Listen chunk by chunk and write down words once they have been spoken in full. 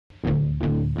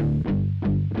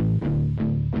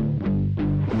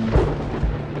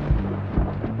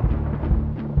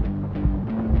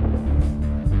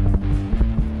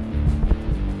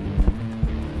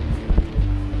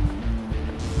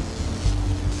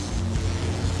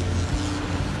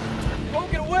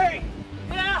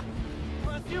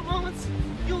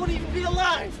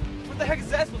the heck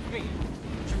is that supposed to mean?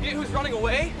 Did you forget who's running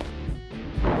away?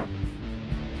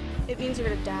 It means you're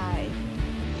gonna die.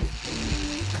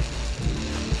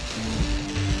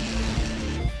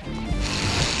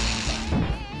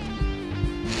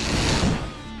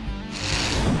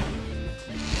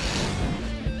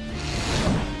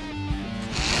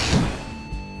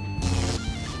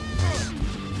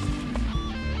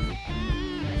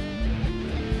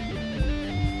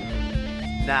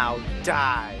 Now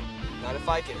die. Not if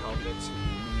I can help it.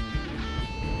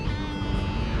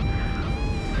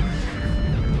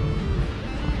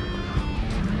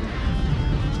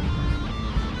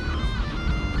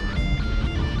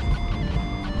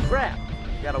 Crap,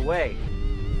 got away.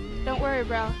 Don't worry,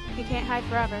 bro. He can't hide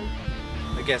forever.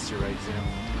 I guess you're right, Sam.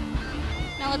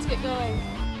 Now let's get going.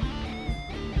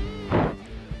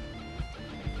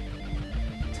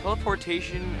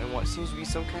 Teleportation and what seems to be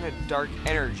some kind of dark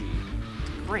energy.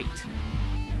 Great.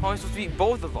 How am I supposed to beat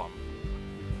both of them?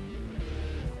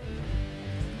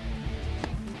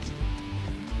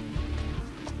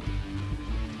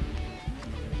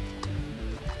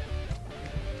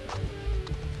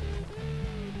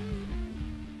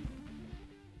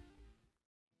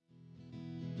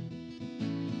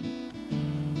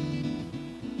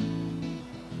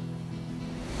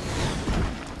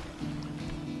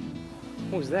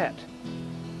 What was that?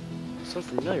 Sounds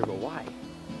familiar, but why?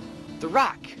 The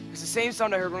rock! It's the same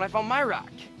sound I heard when I found my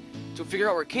rock. So figure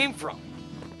out where it came from.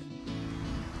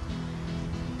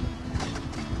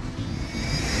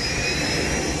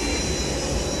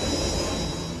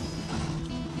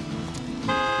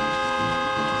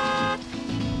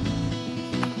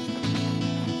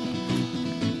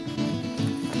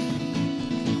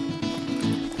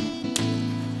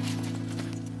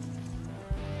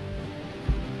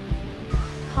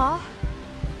 Huh?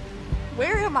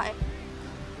 Where am I?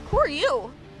 Who are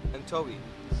you? I'm Toby.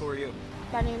 Who are you?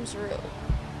 My name's Rue.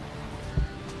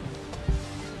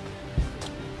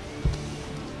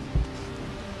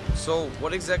 So,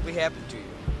 what exactly happened to you?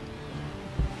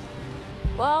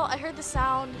 Well, I heard the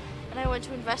sound and I went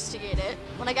to investigate it.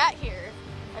 When I got here,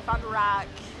 I found a rock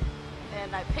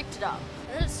and I picked it up.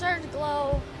 And it started to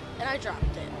glow and I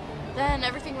dropped it. Then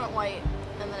everything went white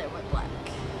and then it went black.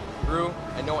 Rue,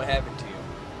 I know what happened to you.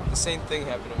 The same thing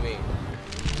happened to me.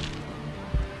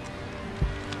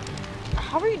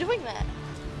 How are you doing that?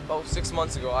 About 6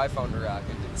 months ago, I found a rock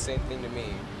and did the same thing to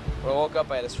me. When I woke up,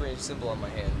 I had a strange symbol on my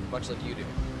hand, much like you do.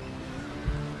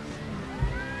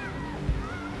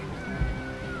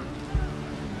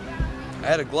 I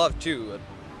had a glove too.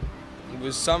 It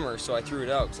was summer, so I threw it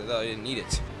out because I thought I didn't need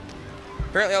it.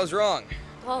 Apparently, I was wrong.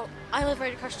 Well, I live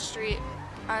right across the street.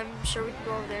 I'm sure we can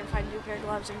go over there and find a new pair of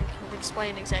gloves and you can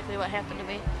explain exactly what happened to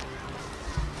me.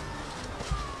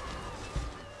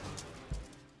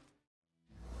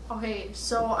 Okay,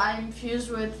 so I'm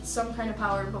fused with some kind of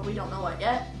power, but we don't know what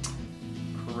yet.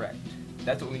 Correct.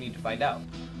 That's what we need to find out.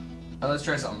 Now let's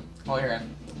try something. Hold your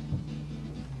hand.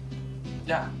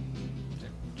 Yeah.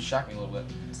 It shocked me a little bit.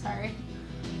 Sorry.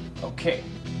 Okay.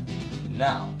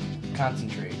 Now,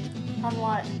 concentrate On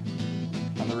what?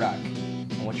 on the rock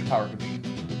and what your power could be.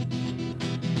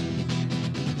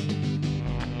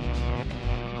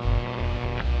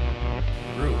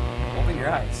 Rue, open your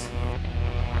eyes.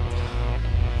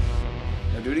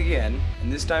 Now do it again,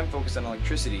 and this time focus on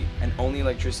electricity and only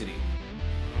electricity.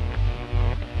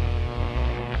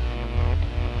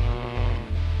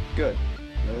 Good.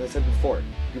 Now, as I said before,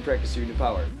 you can practice your new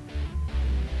power.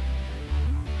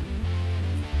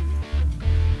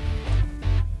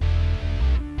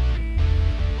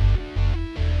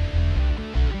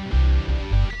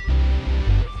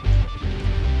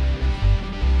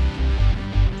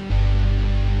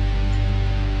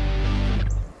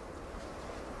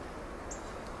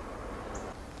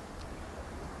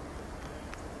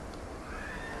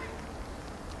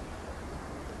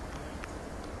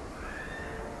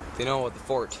 They know about the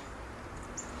fort.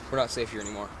 We're not safe here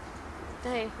anymore.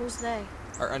 They? Who's they?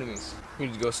 Our enemies. We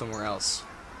need to go somewhere else.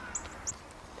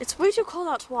 It's way too cold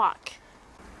out to walk.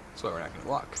 That's why we're not gonna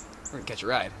walk. We're gonna catch a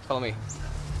ride. Follow me.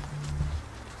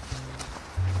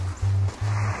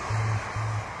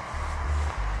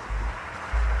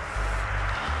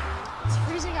 It's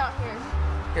freezing out here.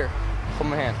 Here, hold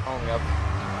my hand. Follow me up.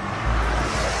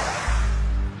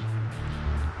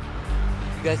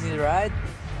 You guys need a ride?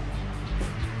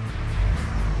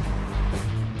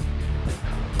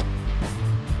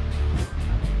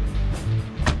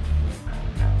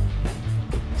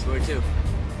 So where to?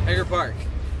 Hager Park.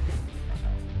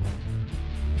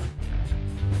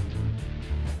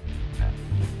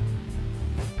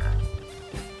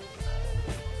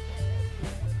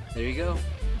 There you go.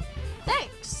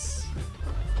 Thanks.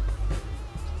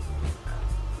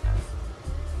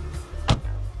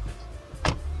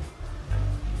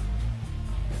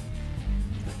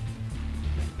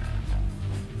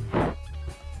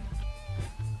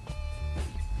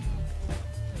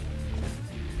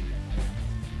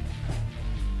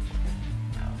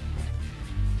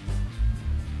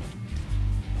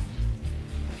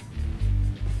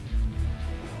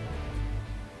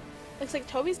 Looks like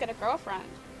Toby's got a girlfriend.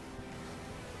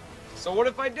 So what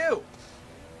if I do?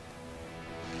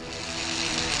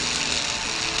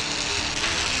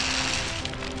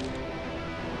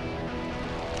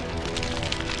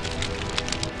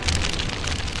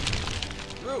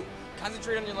 Rue,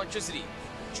 concentrate on your electricity.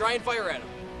 Try and fire at him.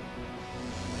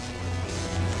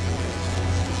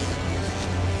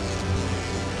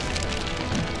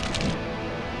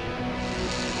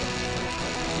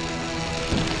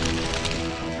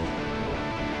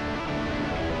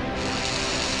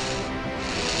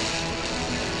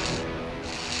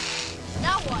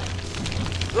 Now what?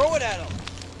 Throw it at him.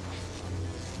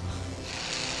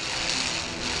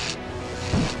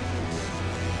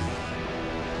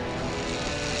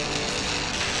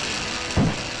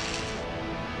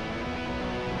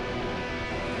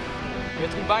 We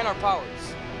have to combine our powers.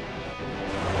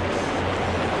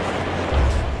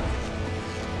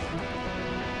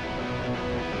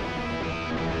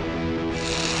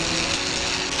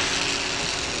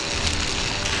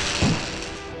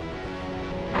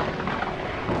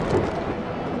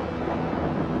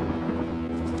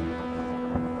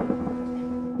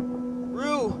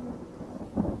 Rue!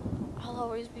 I'll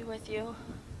always be with you.